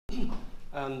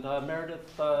And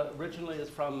Meredith originally is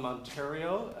from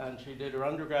Ontario, and she did her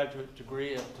undergraduate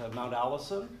degree at Mount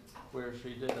Allison, where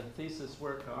she did a thesis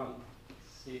work on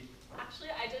sea. Actually,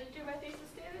 I didn't do my thesis,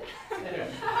 David.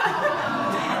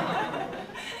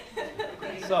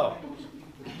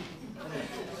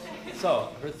 So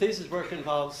her thesis work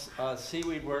involves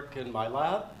seaweed work in my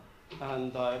lab,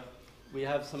 and we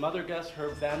have some other guests,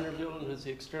 Herb Vandermeulen, who's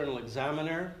the external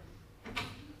examiner.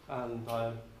 And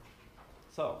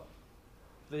so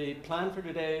the plan for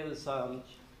today is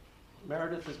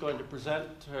Meredith is going to present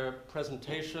her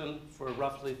presentation for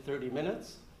roughly 30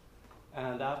 minutes.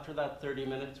 And after that 30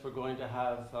 minutes, we're going to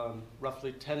have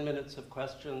roughly 10 minutes of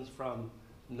questions from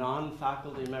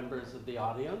non-faculty members of the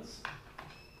audience.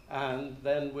 And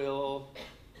then we're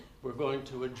going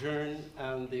to adjourn,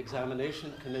 and the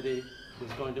examination committee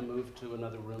is going to move to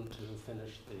another room to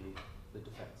finish the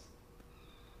defense.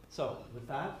 So with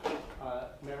that,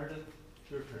 Meredith,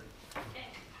 it's your turn. Okay.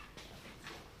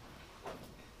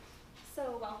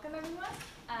 So welcome, everyone.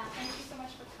 Thank you so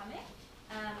much for coming.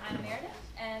 I'm Meredith,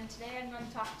 and today I'm going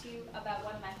to talk to you about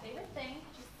one of my favorite things,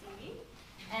 which is seaweed.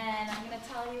 And I'm going to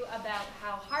tell you about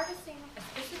how harvesting a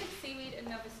specific seaweed in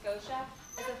Nova Scotia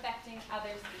is affecting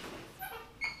other species.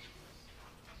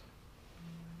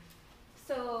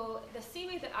 So the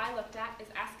seaweed that I looked at is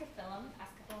Ascophyllum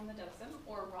nodosum,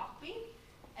 or rockweed.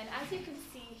 And as you can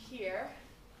see here,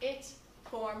 it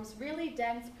forms really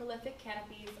dense, prolific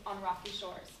canopies on rocky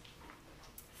shores.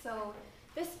 So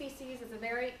this species is a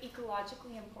very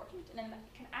ecologically important, and it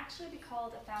can actually be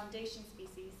called a foundation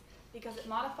species because it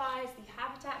modifies the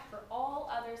habitat for all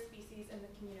other species in the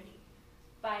community.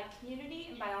 By community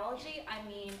in biology, I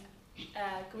mean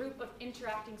a group of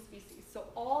interacting species. So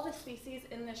all the species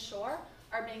in the shore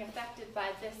are being affected by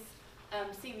this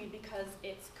seaweed because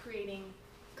it's creating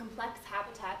complex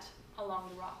habitat along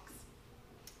the rocks.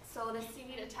 So the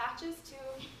seaweed attaches to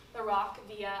the rock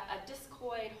via a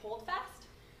discoid holdfast.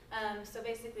 So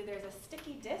basically there's a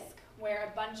sticky disc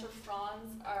where a bunch of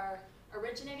fronds are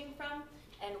originating from,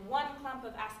 and one clump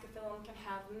of Ascophyllum can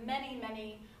have many,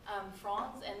 many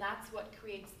fronds, and that's what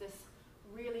creates this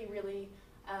really, really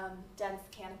dense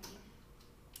canopy.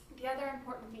 The other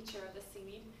important feature of the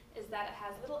seaweed is that it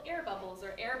has little air bubbles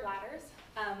or air bladders,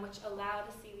 which allow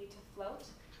the seaweed to float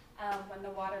when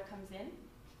the water comes in,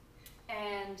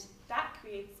 and that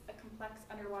creates a complex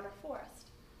underwater forest.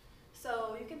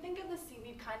 So you can think of the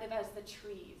seaweed kind of as the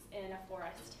trees in a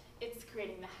forest. It's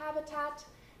creating the habitat,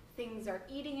 things are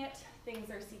eating it, things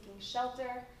are seeking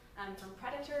shelter from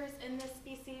predators in this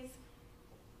species,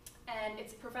 and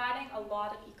it's providing a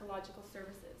lot of ecological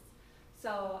services.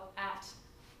 So at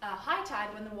high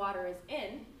tide, when the water is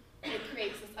in, it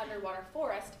creates this underwater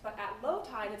forest, but at low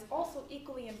tide it's also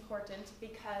equally important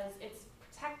because it's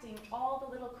protecting all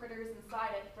the little critters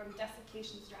inside it from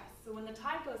desiccation stress. So when the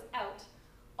tide goes out,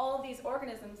 all of these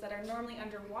organisms that are normally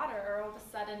underwater are all of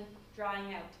a sudden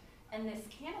drying out. And this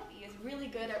canopy is really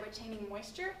good at retaining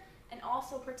moisture and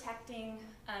also protecting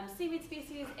seaweed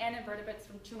species and invertebrates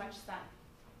from too much sun.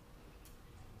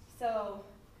 So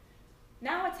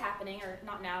now what's happening, or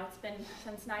not now, it's been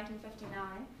since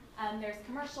 1959, there's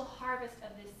commercial harvest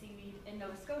of this seaweed in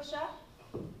Nova Scotia,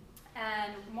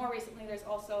 and more recently there's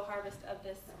also harvest of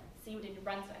this seaweed in New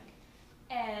Brunswick.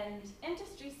 And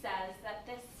industry says that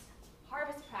this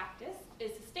harvest practice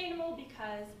is sustainable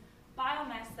because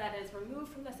biomass that is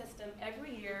removed from the system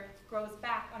every year grows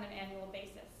back on an annual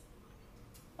basis.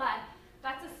 But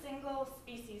that's a single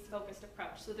species focused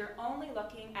approach, so they're only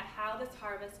looking at how this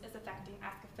harvest is affecting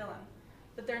Ascophyllum.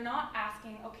 But they're not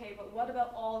asking, okay, but what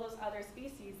about all those other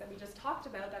species that we just talked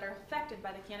about that are affected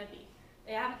by the canopy?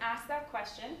 They haven't asked that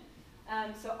question,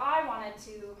 so I wanted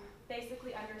to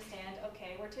basically understand,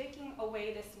 okay, we're taking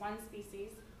away this one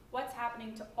species, what's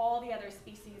happening to all the other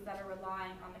species that are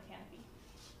relying on the canopy?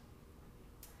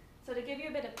 So to give you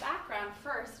a bit of background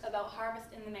first about harvest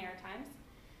in the Maritimes,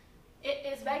 it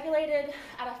is regulated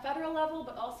at a federal level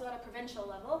but also at a provincial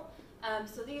level.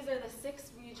 So these are the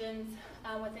 6 regions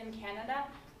within Canada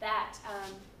that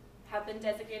have been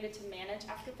designated to manage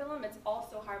Ascophyllum. It's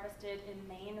also harvested in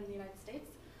Maine in the United States.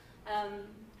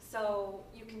 So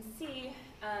you can see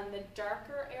the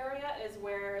darker area is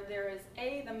where there is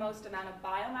the most amount of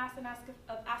biomass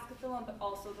of Ascophyllum, but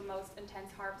also the most intense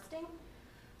harvesting.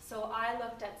 So I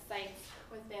looked at sites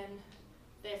within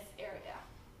this area.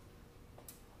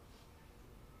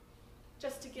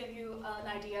 Just to give you an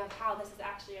idea of how this is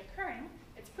actually occurring,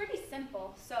 it's pretty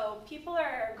simple. So people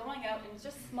are going out in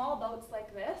just small boats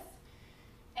like this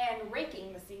and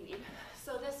raking the seaweed.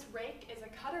 So this rake is a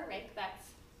cutter rake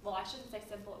that's, well, I shouldn't say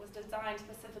simple, it was designed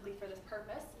specifically for this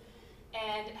purpose.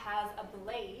 And it has a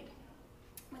blade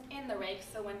within the rake.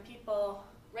 So when people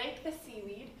rake the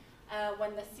seaweed,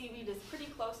 when the seaweed is pretty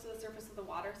close to the surface of the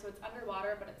water, so it's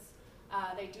underwater, but it's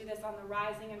they do this on the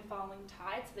rising and falling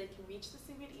tide so they can reach the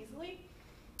seaweed easily.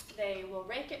 They will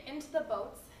rake it into the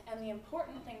boats, and the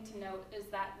important thing to note is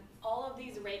that all of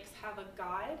these rakes have a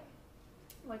guide,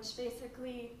 which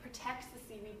basically protects the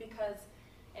seaweed because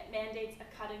it mandates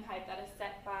a cutting height that is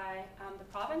set by the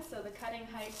province. So the cutting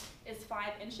height is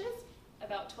 5 inches,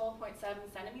 about 12.7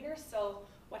 centimeters. So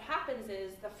what happens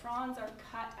is the fronds are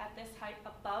cut at this height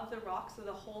above the rock, so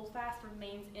the holdfast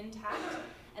remains intact,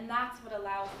 and that's what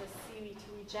allows the seaweed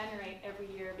to regenerate every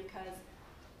year because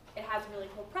it has a really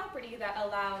cool property that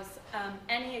allows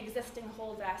any existing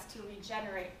holdfast to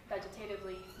regenerate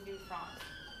vegetatively new fronds.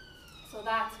 So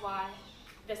that's why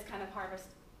this kind of harvest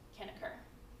can occur.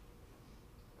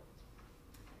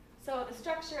 So the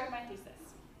structure of my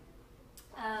thesis.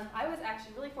 I was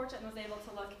actually really fortunate and was able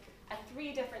to look at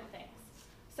 3 different things.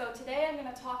 So today I'm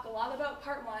going to talk a lot about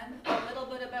part 1, a little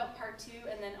bit about part 2,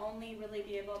 and then only really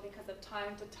be able, because of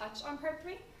time, to touch on part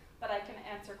 3, but I can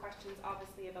answer questions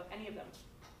obviously about any of them.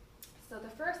 So the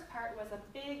first part was a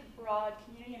big, broad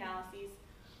community analysis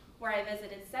where I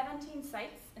visited 17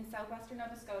 sites in southwestern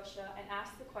Nova Scotia and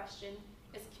asked the question,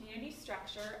 is community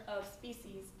structure of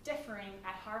species differing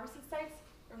at harvested sites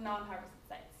from non-harvested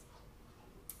sites?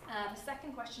 The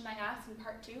second question I asked in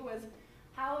part 2 was,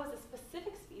 how is a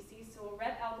specific species, so a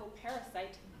red algal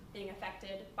parasite, being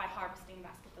affected by harvesting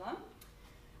Vascophyllum?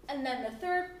 And then the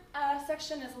third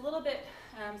section is a little bit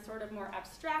sort of more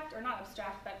abstract, or not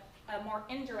abstract, but a more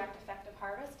indirect effect of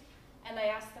harvest. And I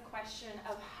asked the question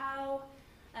of how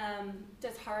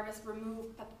does harvest remove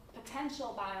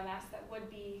potential biomass that would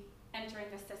be entering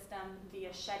the system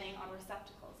via shedding on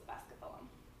receptacles of Vascophyllum.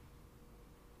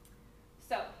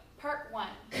 So, part 1.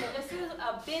 So this is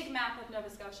a big map of Nova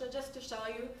Scotia, just to show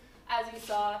you, as you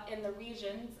saw in the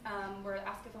regions where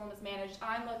Vascophyllum is managed.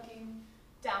 I'm looking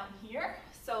down here.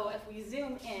 So if we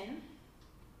zoom in,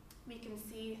 we can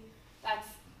see that's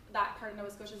that part of Nova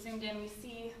Scotia zoomed in. We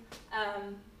see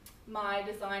my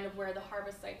design of where the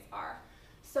harvest sites are.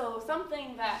 So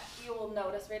something that you will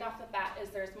notice right off the bat is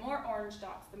there's more orange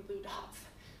dots than blue dots.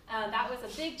 That was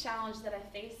a big challenge that I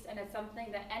faced, and it's something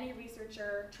that any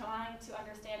researcher trying to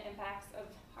understand impacts of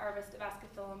harvest of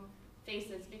Vascophyllum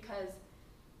faces, because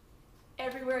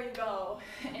everywhere you go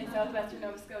in southwestern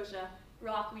Nova Scotia,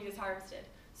 rockweed is harvested.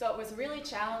 So it was really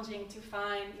challenging to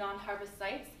find non-harvest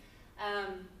sites,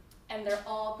 and they're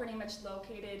all pretty much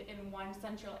located in one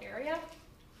central area.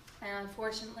 And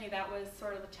unfortunately, that was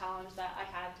sort of the challenge that I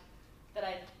had,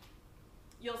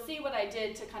 you'll see what I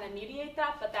did to kind of mediate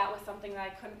that, but that was something that I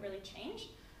couldn't really change.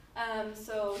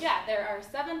 So yeah, there are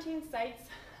 17 sites.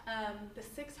 The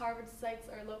 6 harvest sites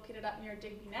are located up near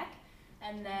Digby Neck,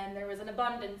 and then there was an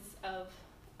abundance of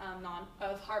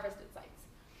harvested sites.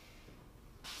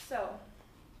 So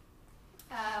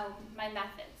my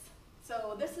methods.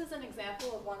 So this is an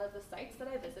example of one of the sites that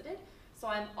I visited. So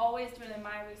I'm always doing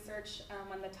my research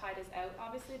when the tide is out,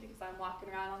 obviously, because I'm walking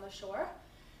around on the shore.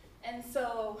 And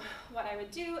so what I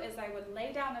would do is I would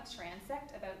lay down a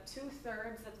transect about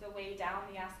 2/3 of the way down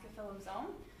the Vascophyllum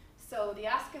zone. So the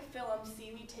Vascophyllum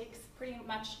seaweed takes pretty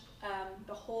much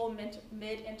the whole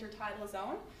mid-intertidal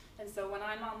zone. And so when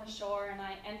I'm on the shore and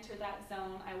I enter that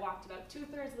zone, I walked about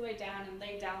 2/3 of the way down and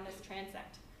laid down this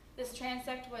transect. This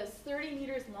transect was 30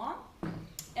 meters long,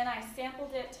 and I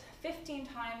sampled it 15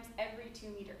 times every 2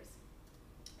 meters.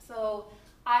 So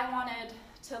I wanted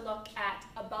to look at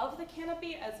above the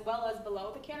canopy as well as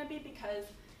below the canopy, because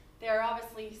there are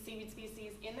obviously seaweed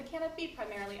species in the canopy,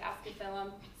 primarily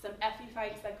Vascophyllum, some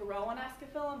epiphytes that grow on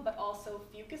Vascophyllum, but also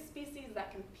fucus species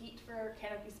that compete for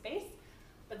canopy space.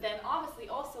 But then obviously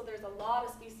also there's a lot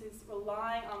of species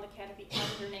relying on the canopy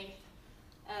underneath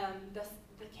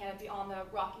the canopy on the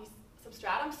rocky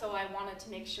substratum, so I wanted to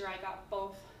make sure I got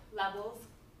both levels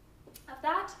of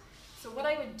that. So what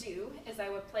I would do is I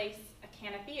would place a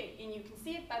canopy, and you can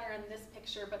see it better in this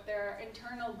picture, but there are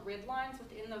internal grid lines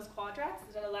within those quadrats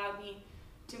that allowed me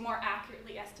to more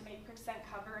accurately estimate percent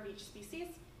cover of each species.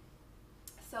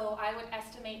 So I would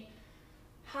estimate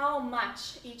how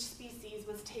much each species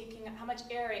was taking, how much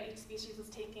area each species was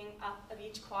taking up of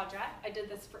each quadrat. I did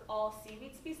this for all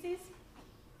seaweed species.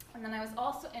 And then I was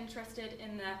also interested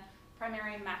in the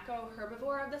primary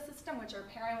macro-herbivore of the system, which are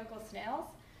periwinkle snails.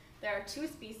 There are 2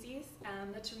 species,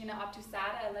 Littorina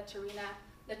obtusata and Littorina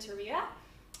littorea.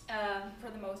 For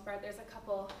the most part, there's a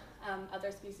couple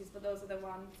other species, but those are the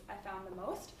ones I found the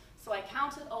most. So I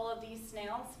counted all of these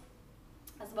snails,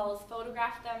 as well as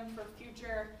photographed them for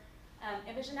future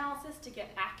image analysis to get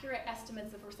accurate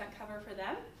estimates of percent cover for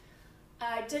them.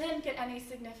 I didn't get any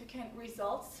significant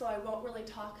results, so I won't really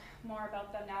talk more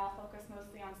about them now. I'll focus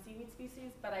mostly on seaweed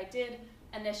species, but I did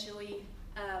initially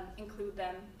include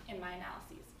them in my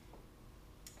analyses.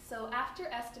 So after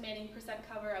estimating percent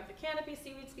cover of the canopy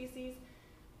seaweed species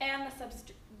and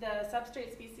the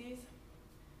substrate species,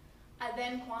 I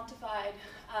then quantified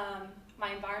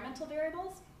my environmental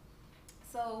variables.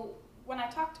 So when I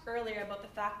talked earlier about the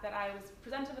fact that I was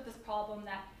presented with this problem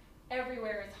that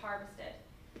everywhere is harvested,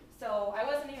 so I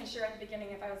wasn't even sure at the beginning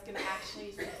if I was going to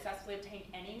actually successfully obtain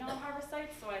any non-harvest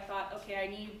sites, so I thought, okay, I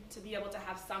need to be able to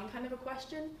have some kind of a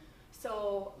question.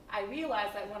 So I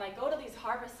realized that when I go to these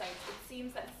harvest sites, it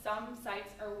seems that some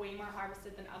sites are way more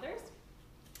harvested than others.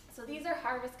 So these are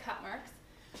harvest cut marks.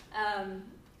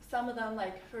 Some of them,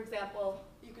 like for example,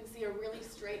 you can see a really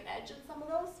straight edge in some of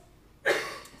those.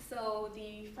 So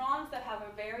the fronds that have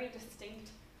a very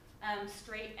distinct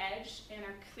straight edge and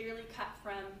are clearly cut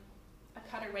from a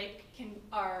cutter rake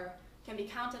can be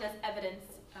counted as evidence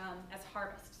as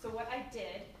harvest. So what I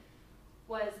did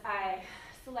was I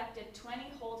selected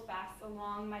 20 holdfasts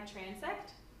along my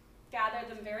transect, gathered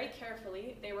them very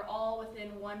carefully. They were all within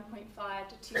 1.5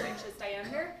 to 2 inches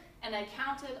diameter, and I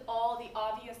counted all the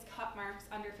obvious cut marks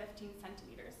under 15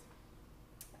 centimeters.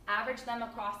 Averaged them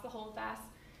across the holdfasts,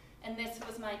 and this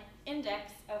was my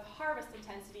index of harvest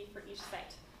intensity for each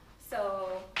site.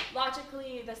 So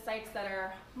logically, the sites that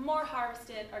are more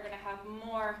harvested are going to have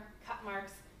more cut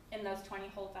marks in those 20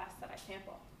 holdfasts that I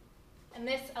sample. And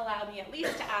this allowed me at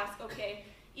least to ask, okay,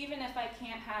 even if I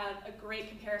can't have a great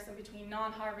comparison between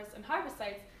non-harvest and harvest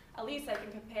sites, at least I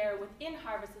can compare within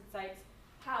harvested sites,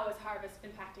 how is harvest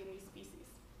impacting these species.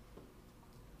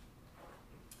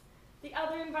 The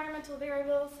other environmental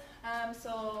variables,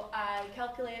 so I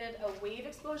calculated a wave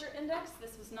exposure index.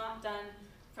 This was not done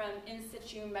from in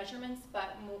situ measurements,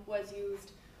 but was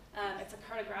used, it's a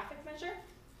cartographic measure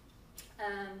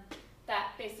that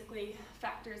basically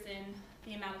factors in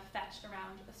the amount of fetch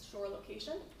around a shore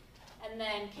location. And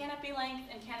then canopy length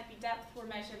and canopy depth were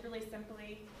measured really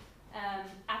simply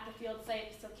at the field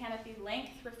site. So canopy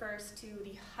length refers to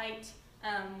the height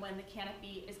when the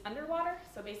canopy is underwater,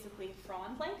 so basically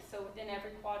frond length. So within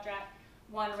every quadrat,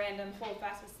 one random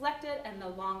holdfast was selected, and the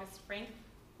longest frond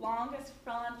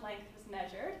length was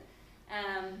measured,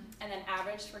 and then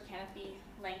averaged for canopy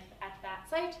length at that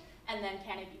site. And then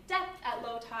canopy depth at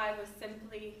low tide was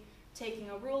simply taking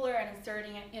a ruler and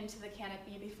inserting it into the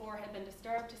canopy before it had been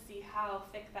disturbed to see how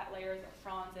thick that layer of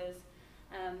fronds is,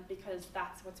 because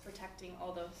that's what's protecting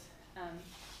all those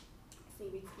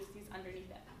seaweed species underneath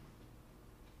it.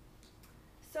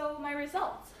 So my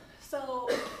results. So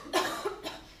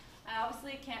I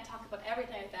obviously can't talk about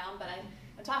everything I found, but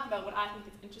I'm talking about what I think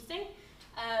is interesting.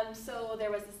 So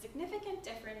there was a significant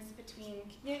difference between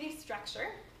community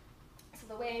structure, so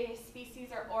the way species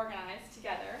are organized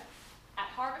together at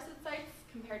harvested sites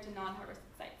compared to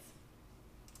non-harvested sites.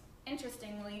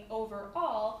 Interestingly,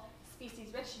 overall,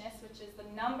 species richness, which is the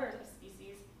numbers of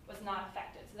species, was not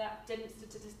affected. So that didn't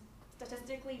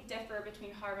statistically differ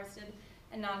between harvested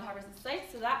and non-harvested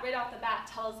sites. So that right off the bat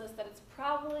tells us that it's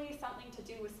probably something to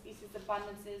do with species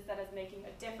abundances that is making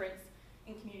a difference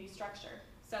in community structure.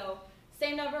 So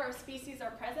same number of species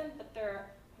are present, but they're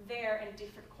there in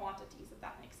different quantities, if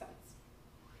that makes sense.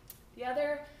 The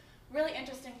other really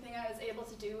interesting thing I was able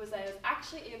to do was I was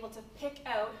actually able to pick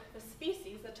out the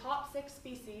species, the top 6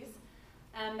 species,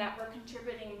 that were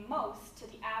contributing most to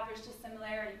the average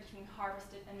dissimilarity between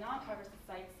harvested and non-harvested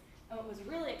sites. And what was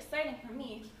really exciting for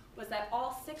me was that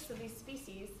all 6 of these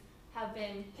species have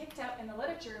been picked out in the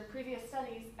literature in previous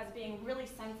studies as being really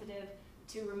sensitive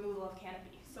to removal of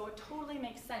canopy. So it totally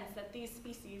makes sense that these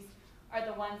species are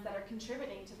the ones that are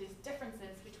contributing to these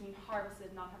differences between harvested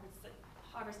and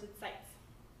non-harvested sites.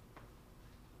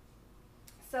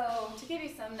 So to give you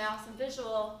some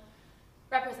visual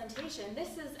representation,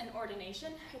 this is an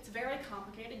ordination. It's very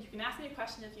complicated. You can ask me a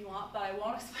question if you want, but I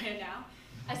won't explain it now.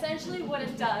 Essentially what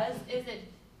it does is it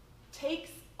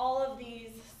takes all of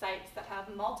these sites that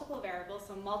have multiple variables,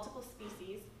 so multiple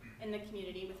species in the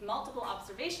community with multiple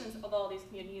observations of all these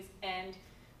communities, and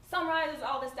summarizes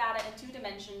all this data in 2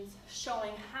 dimensions,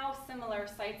 showing how similar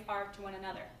sites are to one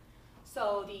another.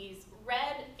 So these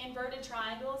red inverted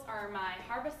triangles are my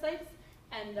harvest sites,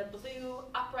 and the blue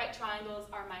upright triangles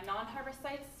are my non-harvest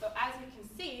sites. So as you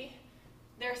can see,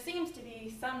 there seems to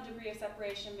be some degree of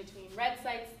separation between red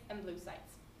sites and blue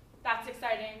sites. That's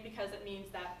exciting because it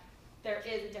means that there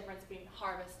is a difference between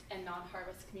harvest and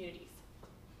non-harvest communities.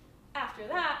 After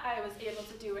that, I was able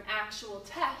to do an actual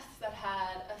test that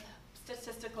had a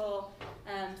statistical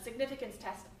significance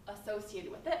test associated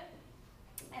with it.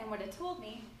 And what it told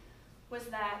me was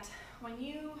that when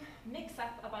you mix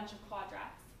up a bunch of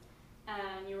quadrats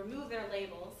and you remove their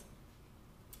labels,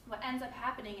 what ends up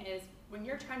happening is when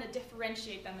you're trying to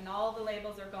differentiate them and all the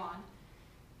labels are gone,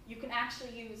 you can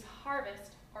actually use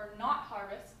harvest or not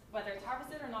harvest, whether it's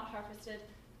harvested or not harvested,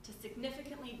 to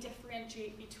significantly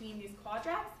differentiate between these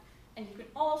quadrats. And you can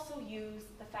also use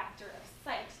the factor of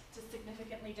site to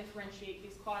significantly differentiate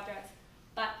these quadrats,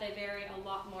 but they vary a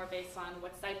lot more based on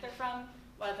what site they're from,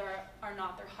 whether or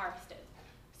not they're harvested.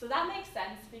 So that makes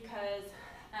sense because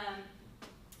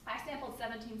I sampled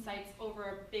 17 sites over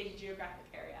a big geographic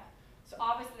area. So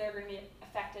obviously they're going to be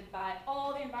affected by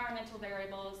all the environmental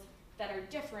variables that are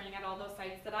differing at all those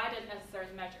sites that I didn't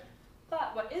necessarily measure.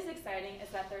 But what is exciting is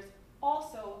that there's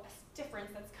also a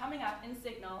difference that's coming up in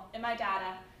signal in my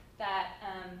data that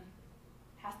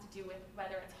has to do with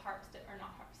whether it's harvested or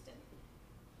not harvested.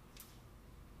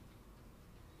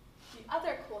 The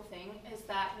other cool thing is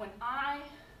that when I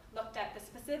looked at the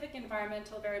specific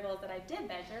environmental variables that I did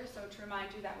measure, so to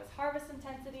remind you, that was harvest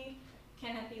intensity,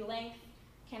 canopy length,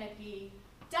 canopy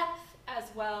depth, as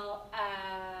well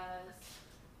as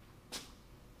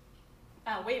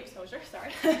wave exposure,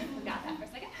 sorry, forgot that for a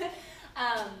second.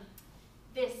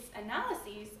 This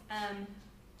analyses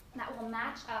that will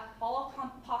match up all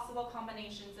possible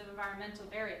combinations of environmental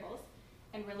variables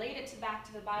and relate it back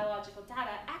to the biological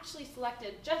data, actually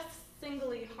selected just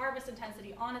singly harvest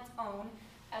intensity on its own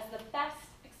as the best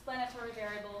explanatory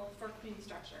variable for community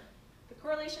structure. The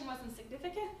correlation wasn't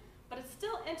significant, but it's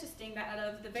still interesting that out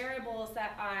of the variables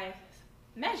that I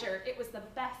measured, it was the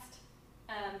best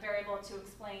variable to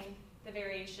explain the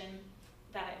variation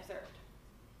that I observed.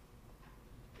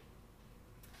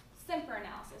 SIMPER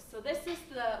analysis. So this is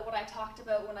what I talked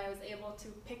about when I was able to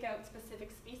pick out specific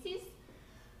species.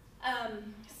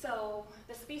 So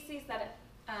the species that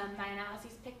my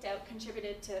analyses picked out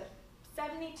contributed to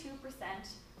 72%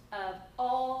 of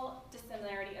all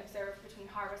dissimilarity observed between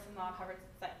harvest and non-harvest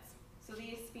sites. So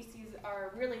these species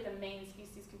are really the main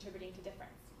species contributing to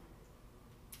difference.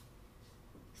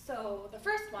 So the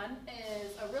first one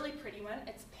is a really pretty one.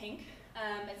 It's pink.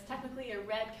 It's technically a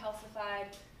red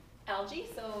calcified algae.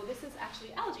 So this is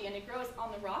actually algae, and it grows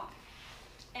on the rock.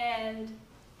 And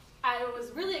I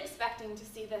was really expecting to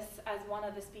see this as one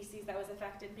of the species that was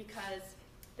affected because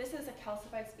this is a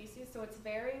calcified species, so it's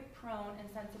very prone and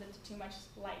sensitive to too much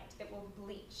light. It will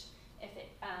bleach if it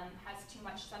has too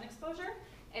much sun exposure.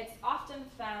 It's often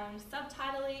found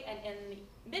subtidally, and in the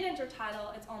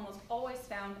mid-intertidal, it's almost always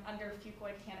found under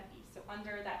fucoid canopy, so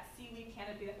under that seaweed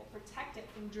canopy that will protect it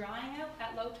from drying out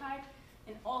at low tide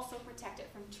and also protect it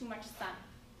from too much sun.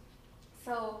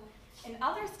 So in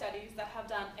other studies that have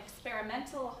done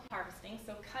experimental harvesting,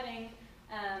 so cutting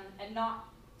and not,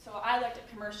 so I looked at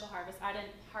commercial harvest. I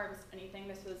didn't harvest anything.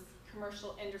 This was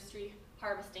commercial industry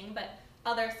harvesting, but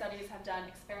other studies have done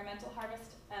experimental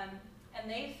harvest, and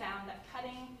they found that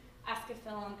cutting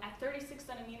ascophyllum at 36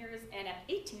 centimeters and at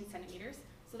 18 centimeters,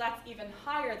 so that's even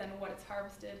higher than what it's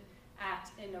harvested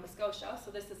at in Nova Scotia, so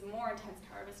this is more intense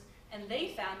harvest, and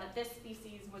they found that this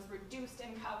species was reduced in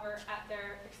cover at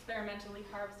their experimentally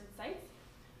harvested sites.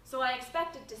 So I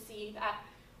expected to see that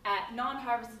at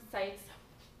non-harvested sites,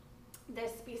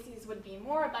 this species would be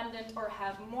more abundant or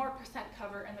have more percent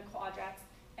cover in the quadrats,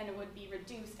 and it would be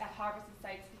reduced at harvested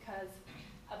sites because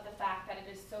of the fact that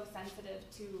it is so sensitive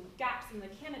to gaps in the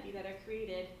canopy that are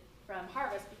created from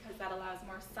harvest, because that allows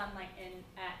more sunlight in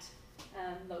at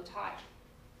low tide.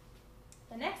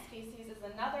 The next species is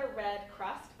another red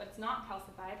crust, but it's not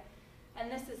calcified,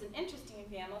 and this is an interesting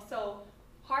example. So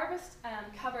harvest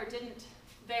cover didn't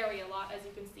vary a lot, as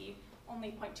you can see,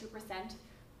 only 0.2%,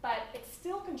 but it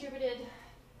still contributed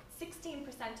 16%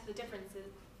 to the differences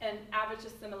in average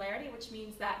dissimilarity, which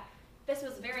means that this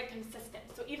was very consistent.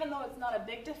 So even though it's not a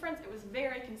big difference, it was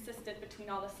very consistent between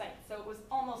all the sites. So it was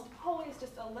almost always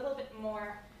just a little bit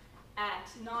more at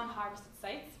non-harvested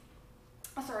sites,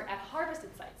 at harvested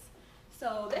sites.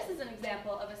 So this is an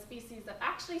example of a species that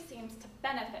actually seems to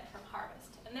benefit from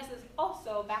harvest. And this is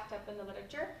also backed up in the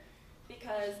literature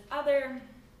because other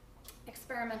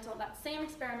that same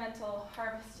experimental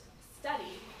harvest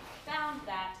study found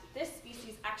that this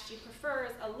species actually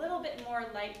prefers a little bit more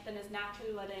light than is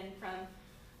naturally let in from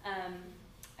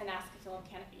an ascophyllum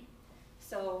canopy.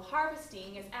 So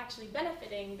harvesting is actually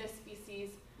benefiting this species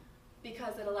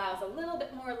because it allows a little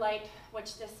bit more light,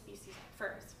 which this species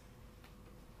prefers.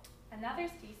 Another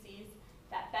species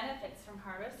that benefits from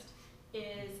harvest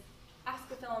is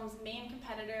ascophyllum's main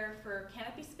competitor for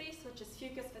canopy space, which is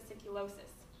Fucus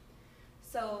vesiculosus.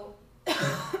 So,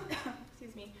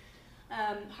 excuse me,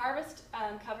 harvest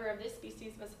cover of this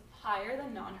species was higher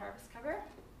than non-harvest cover.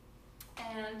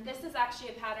 And this is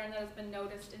actually a pattern that has been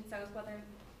noticed in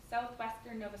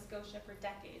southwestern Nova Scotia for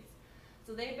decades.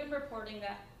 So they've been reporting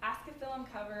that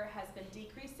Ascophyllum cover has been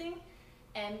decreasing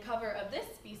and cover of this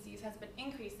species has been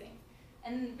increasing.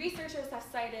 And researchers have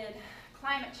cited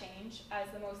climate change as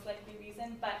the most likely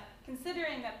reason, but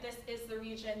considering that this is the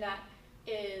region that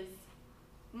is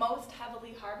most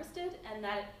heavily harvested and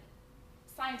that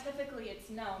scientifically it's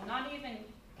known, not even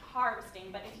harvesting,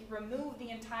 but if you remove the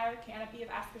entire canopy of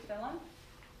Ascophyllum,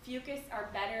 fucus are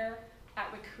better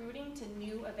at recruiting to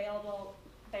new available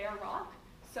bare rock.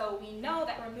 So we know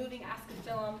that removing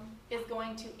Ascophyllum is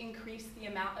going to increase the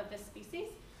amount of this species.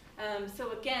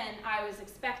 So again, I was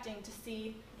expecting to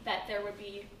see that there would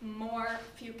be more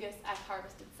fucus at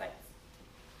harvested sites.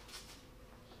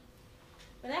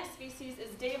 The next species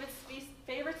is David's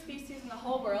favorite species in the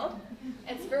whole world.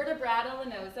 It's Vertebrata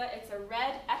lanosa. It's a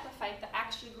red epiphyte that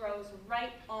actually grows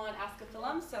right on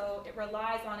Ascophyllum, so it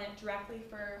relies on it directly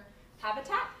for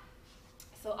habitat.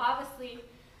 So obviously,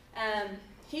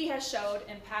 he has showed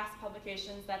in past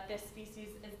publications that this species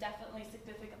is definitely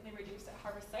significantly reduced at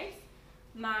harvest sites.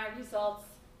 My results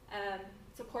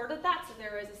supported that, so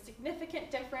there is a significant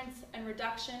difference in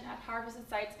reduction at harvested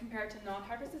sites compared to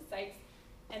non-harvested sites.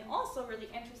 And also, really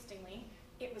interestingly,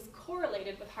 it was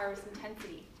correlated with harvest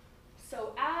intensity.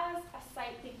 So as a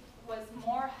site was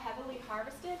more heavily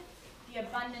harvested, the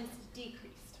abundance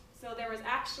decreased. So there was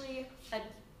actually a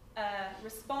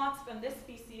response from this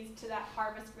species to that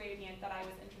harvest gradient that I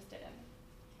was interested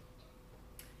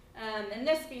in. In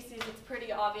this species, it's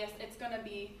pretty obvious it's going to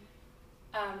be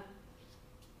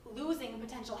losing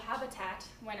potential habitat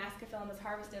when Ascophyllum is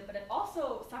harvested, but it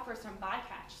also suffers from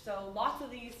bycatch. So lots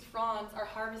of these fronds are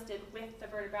harvested with the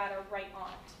vertebrata right on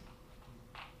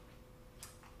it.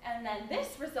 And then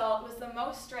this result was the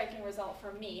most striking result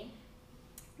for me.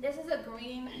 This is a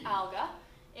green alga.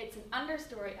 It's an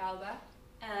understory alga.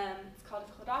 It's called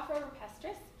Chlodophora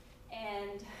rupestris,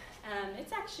 and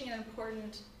it's actually an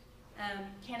important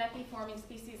canopy-forming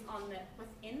species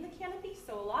within the canopy.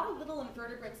 So a lot of little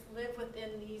invertebrates live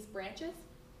within these branches.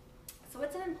 So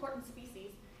it's an important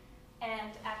species.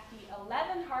 And at the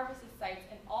 11 harvested sites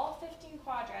in all 15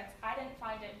 quadrants, I didn't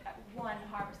find it at one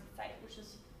harvested site, which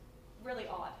is really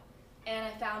odd. And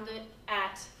I found it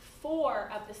at 4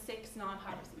 of the 6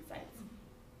 non-harvested sites.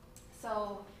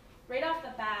 So right off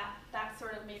the bat, that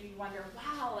sort of made me wonder,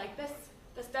 wow, like this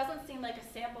doesn't seem like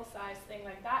a sample size thing,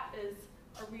 like that is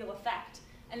a real effect.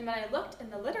 And when I looked in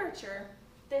the literature,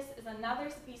 this is another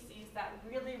species that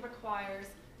really requires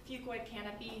fucoid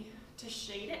canopy to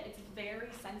shade it. It's very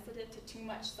sensitive to too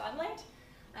much sunlight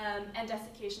and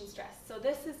desiccation stress. So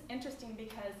this is interesting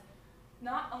because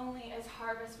not only is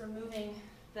harvest removing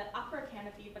the upper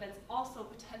canopy, but it's also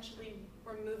potentially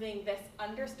removing this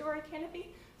understory canopy.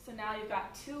 So now you've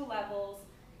got 2 levels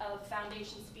of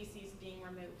foundation species being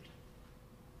removed.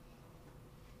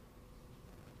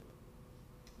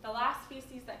 The last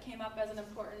species that came up as an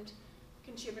important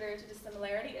contributor to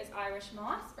dissimilarity is Irish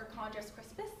moss, or Chondrus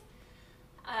crispus.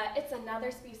 It's another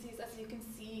species, as you can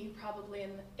see probably,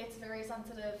 it's very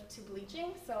sensitive to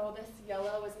bleaching. So this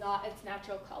yellow is not its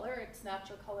natural color. Its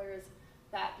natural color is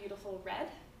that beautiful red.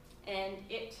 And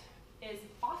it is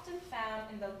often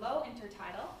found in the low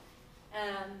intertidal,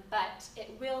 but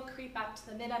it will creep up to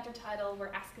the mid-intertidal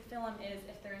where Ascophyllum is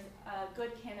if there's a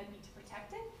good canopy to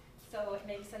protect it. So it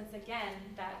makes sense again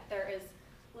that there is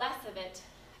less of it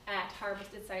at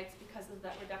harvested sites because of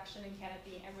that reduction in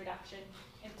canopy and reduction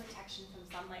in protection from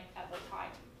sunlight at low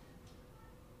tide.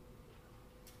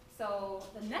 So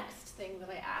the next thing that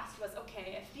I asked was,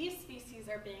 okay, if these species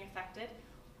are being affected,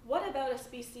 what about a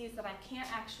species that I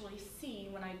can't actually see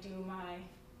when I do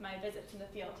my visits in the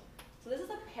field? So this is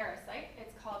a parasite.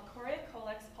 It's called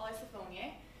Coriocolex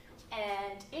polysiphonae,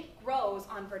 and it grows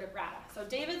on vertebrata. So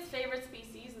David's favorite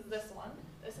species is this one.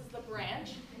 This is the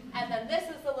branch, and then this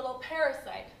is the little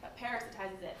parasite that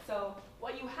parasitizes it. So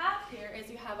what you have here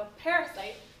is you have a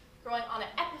parasite growing on an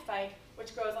epiphyte,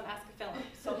 which grows on Ascophyllum.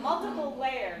 So multiple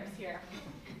layers here.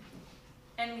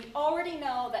 And we already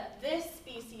know that this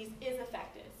species is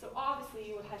affected. So obviously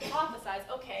you would hypothesize,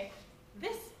 okay,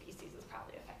 this species is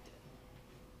probably affected.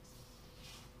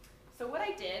 So what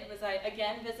I did was I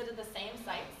again visited the same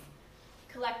sites,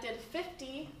 collected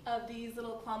 50 of these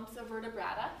little clumps of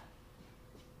vertebrata,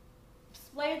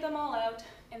 splayed them all out,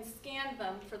 and scanned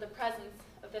them for the presence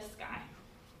of this guy.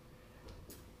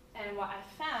 And what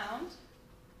I found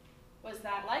was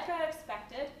that, like I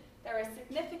expected, there is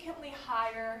significantly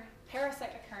higher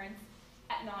parasite occurrence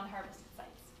at non-harvested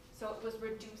sites. So it was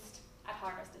reduced at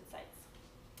harvested sites.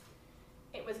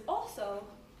 It was also,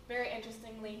 very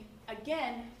interestingly,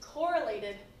 again,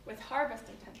 correlated with harvest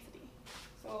intensity.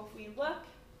 So if we look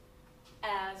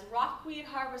as rockweed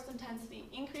harvest intensity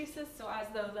increases, so as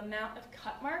the amount of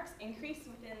cut marks increase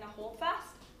within the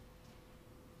holdfast,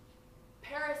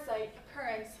 parasite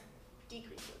occurrence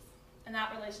decreases, and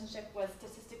that relationship was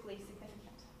statistically significant.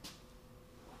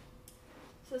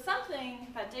 So something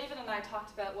that David and I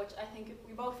talked about, which I think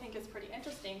we both think is pretty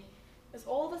interesting, is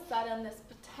all of a sudden this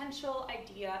potential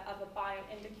idea of a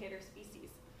bioindicator species.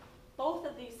 Both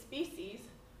of these species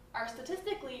are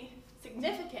statistically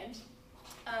significant,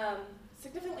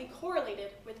 significantly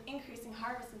correlated with increasing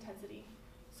harvest intensity.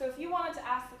 So if you wanted to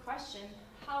ask the question,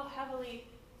 how heavily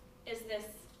is this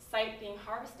site being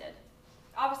harvested?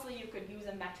 Obviously you could use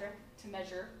a metric to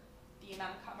measure the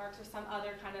amount of cut marks or some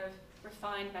other kind of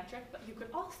refined metric, but you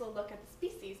could also look at the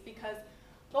species, because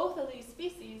both of these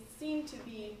species seem to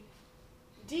be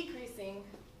decreasing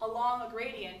along a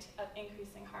gradient of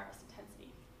increasing harvest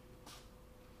intensity.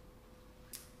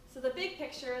 So the big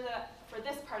picture that for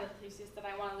this part of the thesis that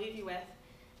I want to leave you with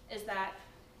is that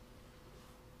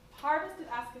harvested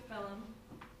ascophyllum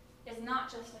is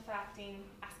not just affecting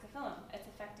ascophyllum, it's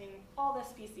affecting all the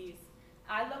species.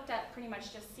 I looked at pretty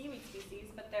much just seaweed species,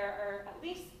 but there are at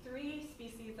least 3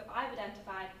 species that I've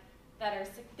identified that are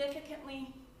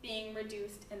significantly being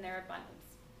reduced in their abundance.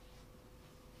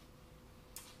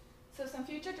 So some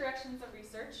future directions of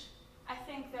research. I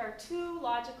think there are 2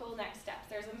 logical next steps.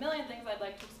 There's a million things I'd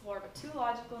like to explore, but 2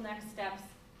 logical next steps,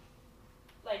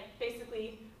 like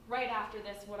basically right after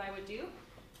this, what I would do.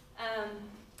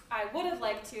 I would have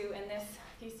liked to, in this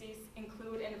thesis,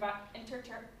 include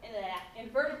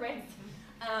invertebrates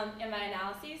in my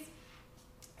analyses.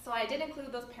 So I did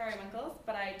include those periwinkles,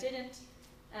 but I didn't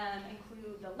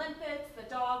include the limpets, the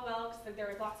dog whelks, there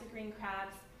were lots of green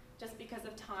crabs, just because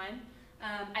of time.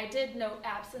 I did note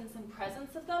absence and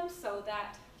presence of them, so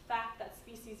that fact that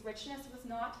species richness was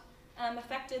not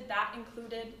affected, that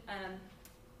included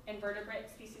invertebrate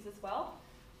species as well.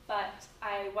 But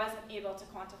I wasn't able to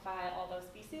quantify all those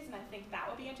species, and I think that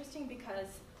would be interesting because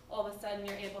all of a sudden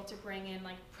you're able to bring in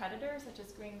like predators such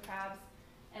as green crabs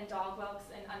and dog whelks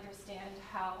and understand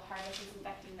how harvest is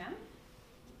affecting them.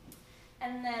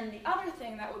 And then the other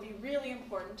thing that would be really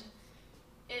important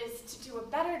is to do a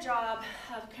better job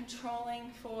of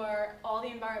controlling for all the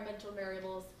environmental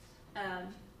variables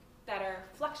that are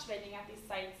fluctuating at these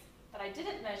sites that I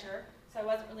didn't measure, so I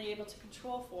wasn't really able to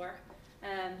control for,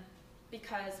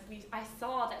 because I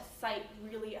saw that site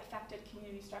really affected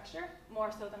community structure more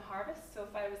so than harvest. So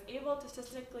if I was able to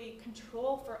statistically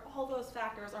control for all those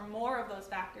factors or more of those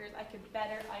factors, I could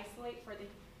better isolate for the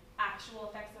actual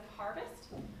effects of harvest.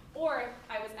 Or if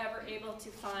I was ever able to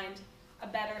find a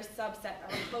better subset or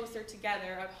closer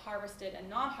together of harvested and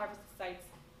non-harvested sites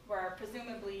where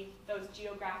presumably those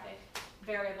geographic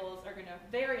variables are going to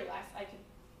vary less, I could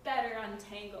better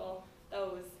untangle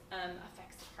those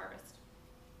effects of harvest.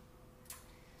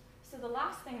 So the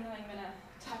last thing that I'm going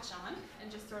to touch on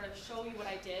and just sort of show you what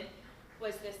I did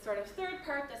was this sort of third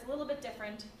part that's a little bit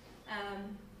different,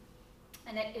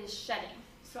 and it is shedding.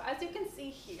 So as you can see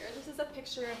here, this is a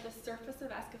picture of the surface of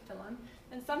ascophyllum,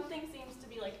 and something seems to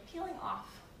be like peeling off.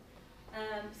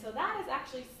 So that is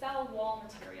actually cell wall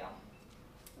material.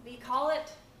 We call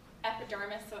it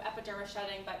epidermis, so epidermis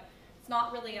shedding, but it's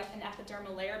not really an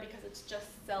epidermal layer because it's just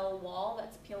cell wall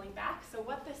that's peeling back. So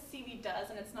what this seaweed does,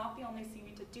 and it's not the only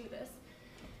seaweed to do this,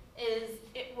 is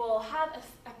it will have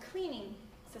a cleaning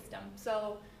system.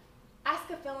 So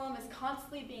ascophyllum is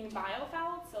constantly being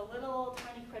biofouled, so little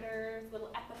tiny critters,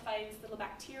 little epiphytes, little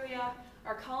bacteria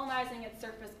are colonizing its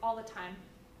surface all the time.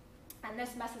 And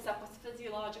this messes up with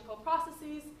physiological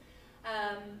processes.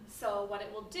 So what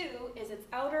it will do is its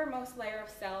outermost layer of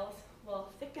cells will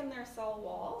thicken their cell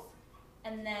walls,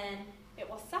 and then it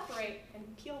will separate and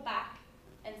peel back.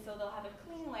 And so they'll have a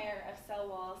clean layer of cell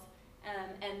walls,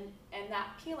 and that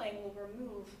peeling will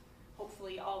remove,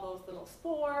 hopefully, all those little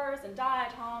spores and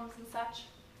diatoms and such.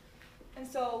 And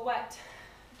so what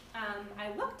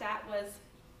I looked at was,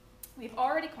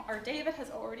 David has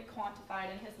already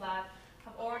quantified in his lab,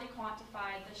 have already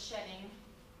quantified the shedding,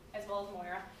 as well as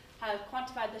Moira, have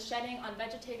quantified the shedding on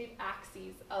vegetative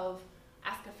axes of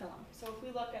ascophyllum. So if we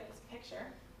look at this picture,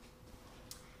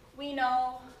 we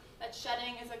know that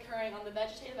shedding is occurring on the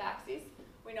vegetative axes.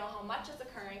 We know how much is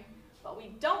occurring, but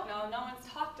we don't know, no one's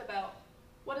talked about,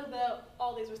 what about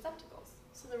all these receptacles?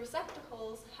 So the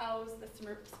receptacles house the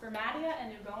spermatia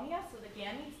and pneumonia, so the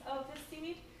gametes of this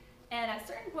seaweed. And at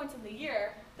certain points in the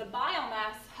year, the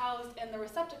biomass housed in the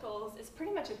receptacles is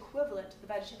pretty much equivalent to the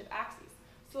vegetative axes.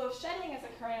 So if shedding is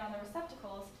occurring on the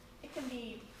receptacles, it can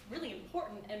be really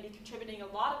important and be contributing a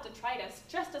lot of detritus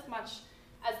just as much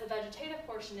as the vegetative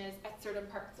portion is at certain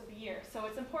parts of the year. So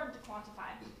it's important to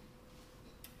quantify.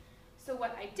 So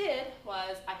what I did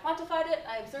was I quantified it,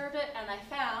 I observed it, and I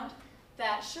found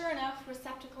that sure enough,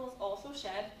 receptacles also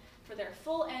shed for their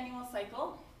full annual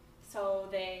cycle. So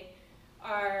they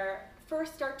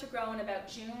first start to grow in about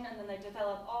June, and then they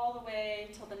develop all the way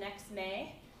till the next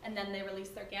May, and then they release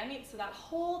their gametes. So that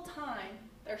whole time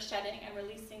they're shedding and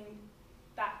releasing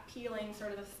that peeling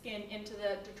sort of skin into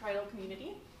the detrital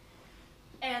community.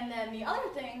 And then the other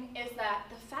thing is that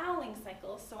the fouling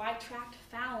cycle, so I tracked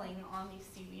fouling on these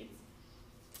seaweeds,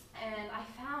 and I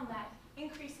found that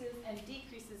increases and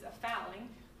decreases of fouling,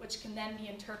 which can then be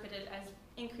interpreted as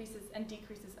increases and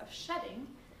decreases of shedding,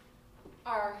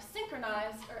 are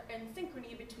synchronized or in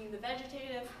synchrony between the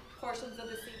vegetative portions of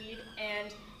the seaweed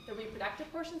and the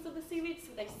reproductive portions of the seaweed, so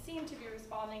they seem to be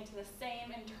responding to the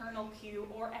same internal cue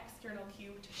or external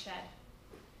cue to shed.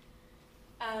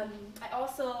 I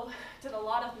also did a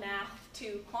lot of math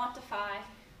to quantify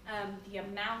the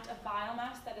amount of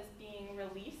biomass that is being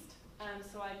released.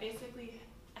 So I basically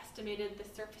estimated the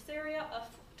surface area of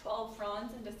 12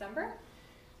 fronds in December,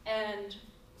 and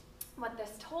what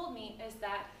this told me is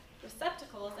that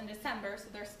receptacles in December, so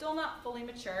they're still not fully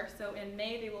mature, so in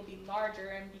May they will be larger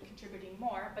and be contributing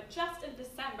more, but just in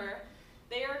December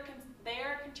they are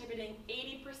contributing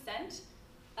 80%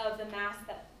 of the mass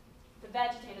that the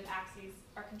vegetative axes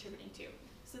are contributing to.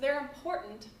 So they're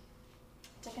important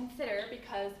to consider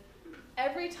because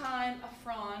every time a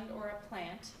frond or a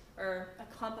plant or a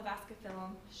clump of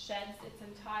ascophyllum sheds its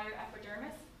entire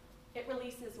epidermis, it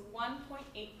releases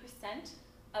 1.8%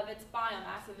 of its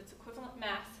biomass, of its equivalent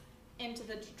mass, into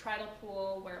the detrital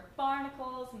pool where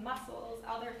barnacles, mussels,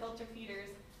 other filter feeders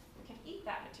can eat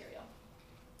that material.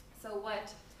 So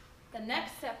what the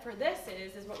next step for this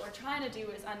is what we're trying to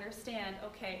do is understand,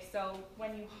 okay, so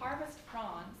when you harvest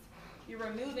fronds, you're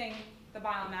removing the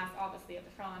biomass, obviously, of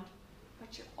the frond,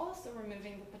 but you're also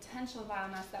removing the potential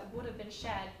biomass that would have been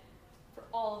shed for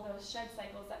all of those shed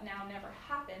cycles that now never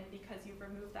happen because you've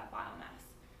removed that biomass.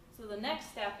 So the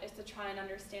next step is to try and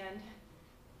understand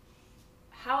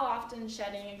how often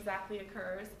shedding exactly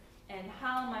occurs and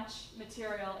how much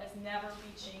material is never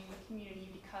reaching the community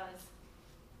because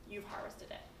you've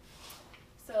harvested it.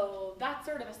 So that's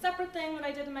sort of a separate thing that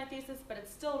I did in my thesis, but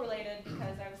it's still related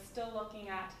because I was still looking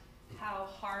at how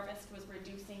harvest was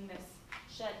reducing this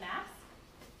shed mass.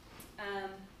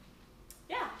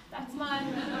 Yeah, that's my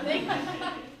thing.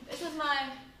 This is my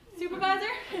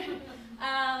supervisor.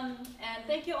 And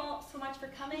thank you all so much for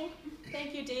coming.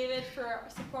 Thank you, David, for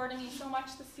supporting me so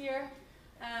much this year.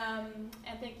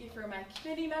 And thank you for my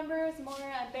committee members,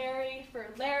 Maura and Barry, for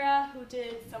Lara, who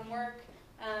did some work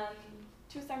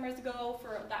 2 summers ago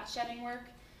for that shedding work.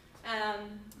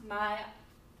 My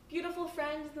beautiful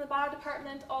friends in the bio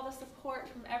department, all the support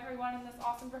from everyone in this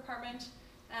awesome department.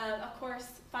 Of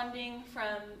course, funding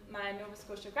from my Nova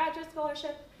Scotia Graduate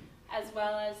Scholarship, as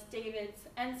well as David's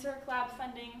NSERC Lab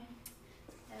funding.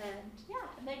 And yeah,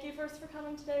 and thank you first for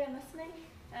coming today and listening.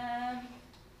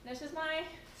 This is my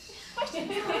question.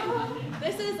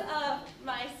 This is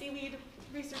my seaweed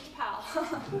research pal.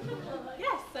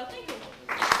 Yes, so thank you.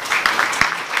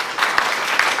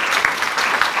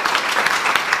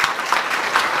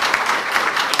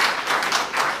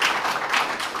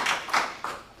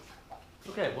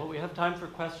 Okay, well, we have time for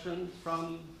questions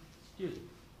from students.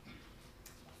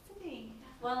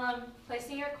 Well,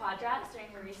 placing your quadrats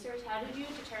during your research, how did you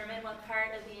determine what part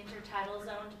of the intertidal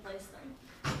zone to place them?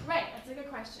 Right, that's a good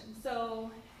question.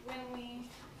 So when we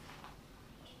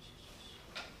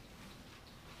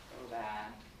go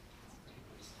back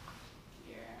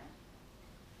here.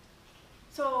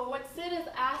 So what Sid is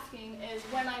asking is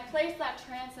when I place that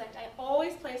transect, I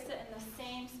always place it in the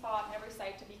same spot in every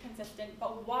site to be consistent,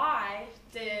 but why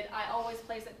did I always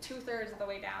place it 2/3 of the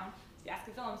way down the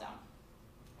ascophyllum zone?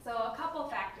 So a couple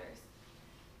factors.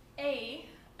 A,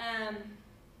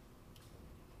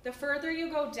 the further you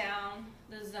go down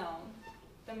the zone,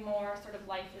 the more sort of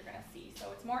life you're going to see.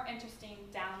 So it's more interesting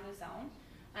down the zone.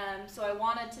 So I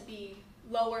wanted to be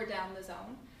lower down the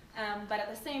zone. But at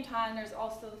the same time, there's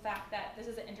also the fact that this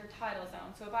is an intertidal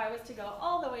zone. So if I was to go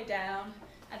all the way down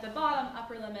at the bottom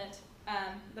upper limit,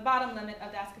 the bottom limit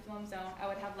of the ascophyllum zone, I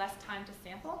would have less time to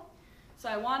sample. So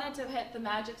I wanted to hit the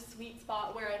magic sweet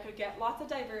spot where I could get lots of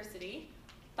diversity,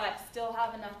 but still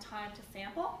have enough time to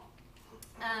sample.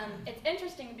 It's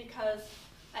interesting because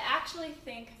I actually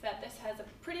think that this has a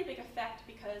pretty big effect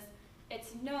because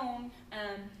it's known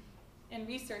in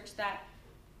research that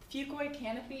fucoid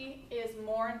canopy is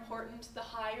more important the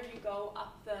higher you go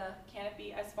up the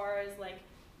canopy as far as like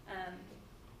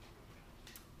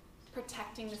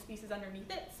protecting the species underneath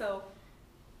it. So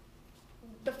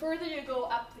the further you go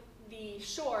up the the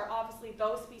shore, obviously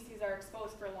those species are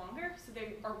exposed for longer, so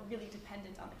they are really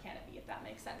dependent on the canopy, if that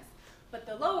makes sense. But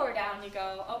the lower down you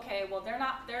go, okay, well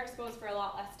they're exposed for a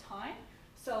lot less time.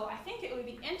 So I think it would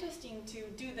be interesting to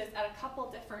do this at a couple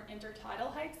different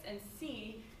intertidal heights and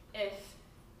see if,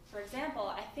 for example,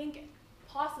 I think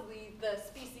possibly the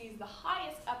species the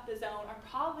highest up the zone are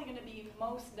probably going to be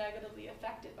most negatively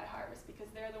affected by harvest because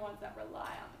they're the ones that rely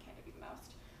on the canopy the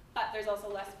most. But there's also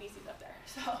less species up there,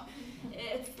 so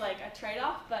it's like a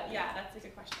trade-off, but yeah, that's a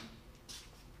good question.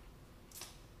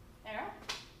 Era?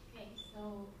 Okay,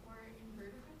 so for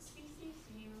invertebrate species,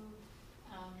 you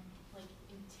like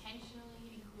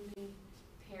intentionally included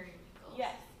periwinkles.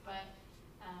 Yes. But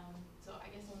so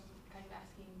I guess I'm kind of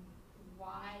asking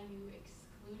why you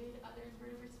excluded other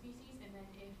invertebrate species, and then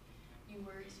if you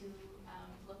were to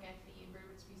look at the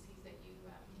invertebrate species that you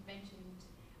mentioned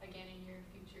again in your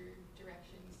future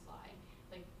directions slide,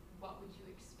 like what would you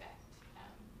expect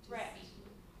to Right. see?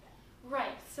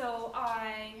 Right, so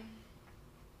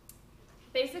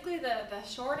basically the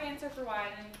short answer for why I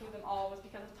didn't include them all was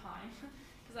because of time.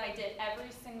 Because I did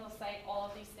every single site, all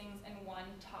of these things in one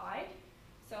tide,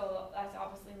 so that's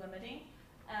obviously limiting.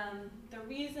 The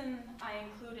reason I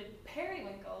included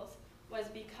periwinkles was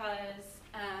because,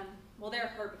 well, they're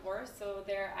herbivores, so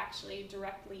they're actually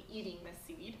directly eating the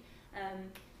seed.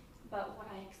 But what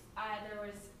there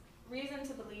was reason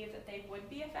to believe that they would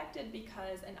be affected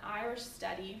because an Irish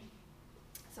study,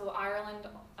 so Ireland,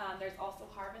 there's also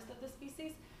harvest of the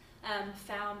species,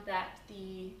 found that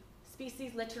the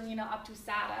species Littorina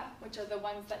obtusata, which are the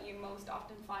ones that you most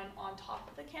often find on top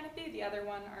of the canopy, the other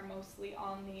one are mostly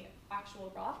on the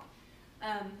actual rock,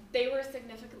 they were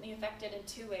significantly affected in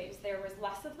two ways. There was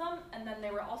less of them, and then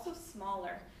they were also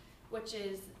smaller, which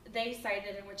is, they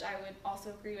cited, and which I would also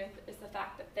agree with, is the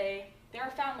fact that they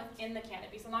are found within the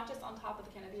canopy, so not just on top of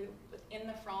the canopy, within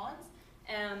the fronds,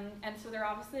 and so they're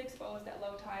obviously exposed at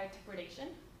low tide to predation.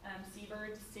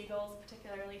 Seabirds, seagulls,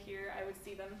 particularly here, I would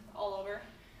see them all over.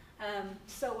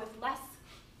 So with less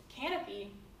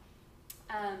canopy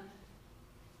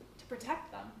to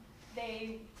protect them,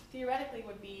 they theoretically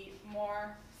would be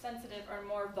more sensitive or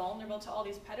more vulnerable to all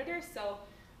these predators. So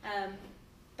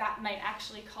that might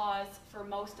actually cause for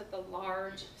most of the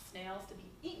large snails to be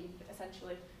eaten,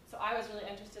 essentially. So I was really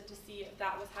interested to see if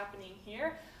that was happening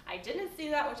here. I didn't see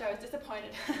that, which I was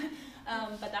disappointed,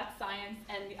 but that's science.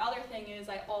 And the other thing is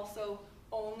I also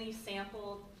only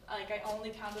sampled, like I only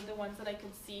counted the ones that I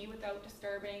could see without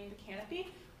disturbing the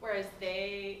canopy, whereas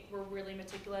they were really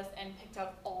meticulous and picked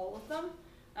out all of them.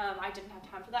 I didn't have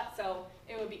time for that, so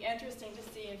it would be interesting to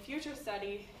see in future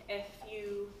study if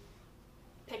you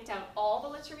picked out all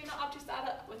the Littorina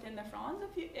obtusata within the fronds,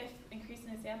 if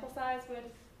increasing the sample size would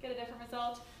get a different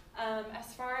result.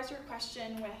 As far as your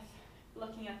question with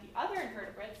looking at the other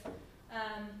invertebrates,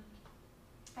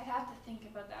 I'd have to think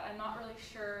about that. I'm not really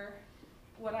sure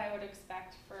what I would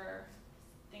expect for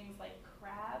things like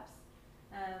crabs,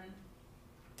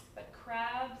 but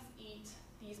crabs eat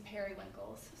these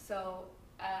periwinkles. So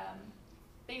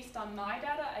based on my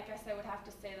data, I guess I would have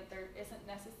to say that there isn't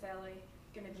necessarily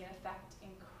going to be an effect in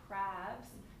crabs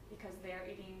because they're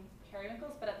eating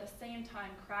periwinkles, but at the same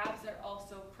time, crabs are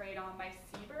also preyed on by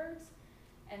seabirds,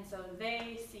 and so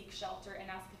they seek shelter in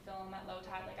Ascophyllum at low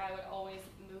tide. Like I would always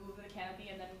move the canopy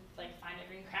and then like find a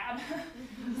green crab.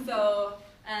 So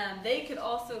they could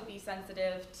also be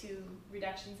sensitive to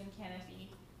reductions in canopy,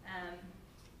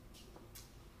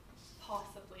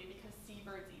 possibly because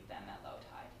seabirds eat them at low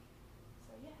tide.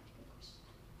 So yeah, good question.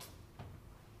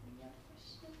 Any other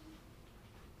question?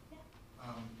 Yeah.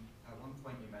 At one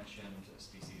point you mentioned a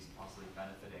species possibly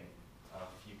benefiting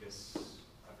Fucus,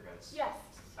 I forget its Yes.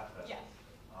 epithet, Yeah.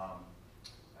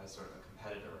 as sort of a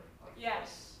competitor of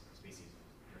Yes. this species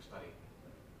in your study.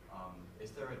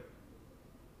 Is there a,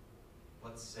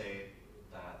 let's say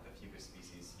that the Fucus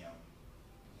species,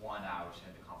 won out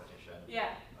in the competition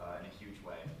Yeah. In a huge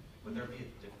way, would there be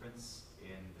a difference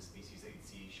in the species that you'd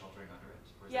see sheltering under it?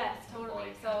 Or is Yes, it the totally.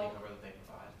 quality So- canopy cover that they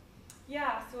provide?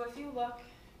 Yeah, so if you look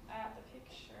at the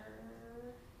picture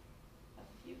of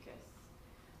Fucus,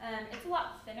 it's a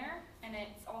lot thinner and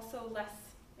it's also less,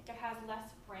 like it has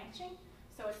less branching,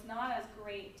 so it's not as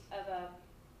great of a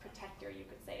protector, you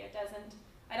could say. It doesn't,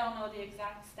 I don't know the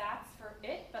exact stats for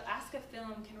it, but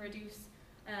Ascophyllum can reduce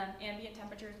ambient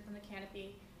temperatures within the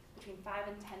canopy between 5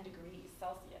 and 10 degrees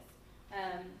Celsius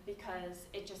because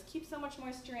it just keeps so much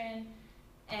moisture in,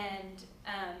 and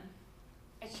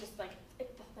it's just like, if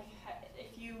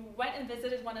you went and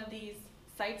visited one of these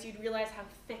sites, you'd realize how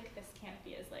thick this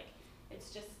canopy is. Like,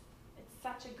 it's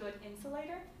such a good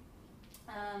insulator.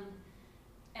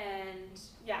 and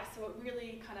yeah, so it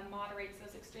really kind of moderates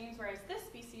those extremes, whereas this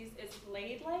species is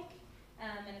blade-like,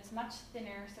 and it's much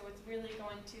thinner, so it's really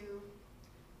going to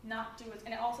not do as,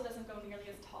 and it also doesn't go nearly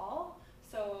as tall,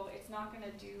 so it's not going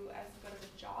to do as good of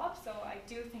a job. So I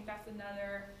do think that's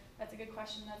a good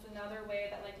question. That's another way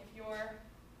that, like, if you're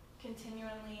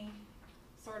continually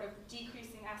sort of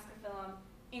decreasing ascophyllum,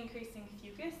 increasing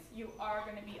fucus, you are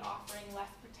going to be offering less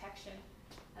protection.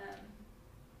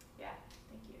 Yeah,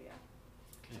 thank you, yeah.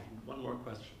 Okay, one more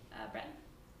question. Brenton?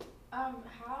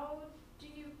 How do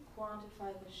you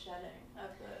quantify the shedding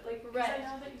of the, like, because Right. I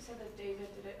know that you said that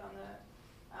David did it on the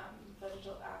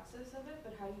vegetal axis of it,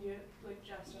 but how do you do it, like,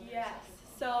 just on the Yes,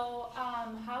 receptacle? so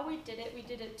how we did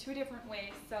it 2 different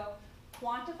ways. So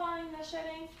quantifying the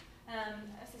shedding,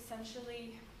 is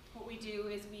essentially what we do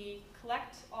is we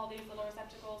collect all these little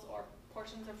receptacles or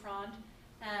portions of frond,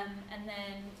 and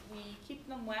then we keep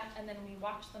them wet and then we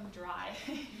watch them dry.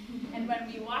 And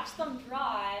when we watch them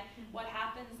dry, what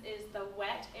happens is the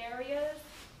wet areas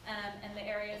and the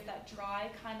areas that dry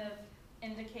kind of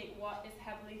indicate what is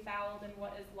heavily fouled and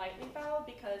what is lightly fouled,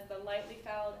 because the lightly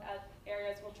fouled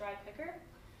areas will dry quicker.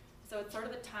 So it's sort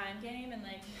of a time game, and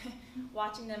like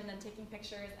watching them and then taking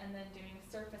pictures and then doing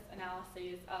surface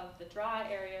analyses of the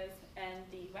dry areas and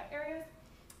the wet areas.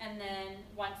 And then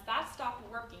once that stopped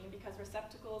working, because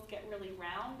receptacles get really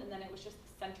round and then it was just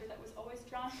the center that was always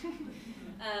dry,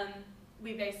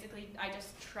 I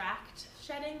just tracked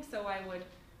shedding. So I would,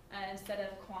 instead of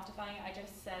quantifying it, I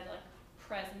just said like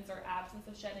presence or absence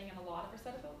of shedding in a lot of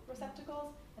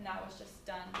receptacles, and that was just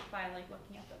done by like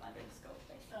looking at them under the scope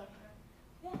basically. Okay.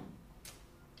 Yeah.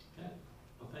 Okay,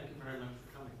 well, thank you very much for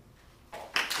coming.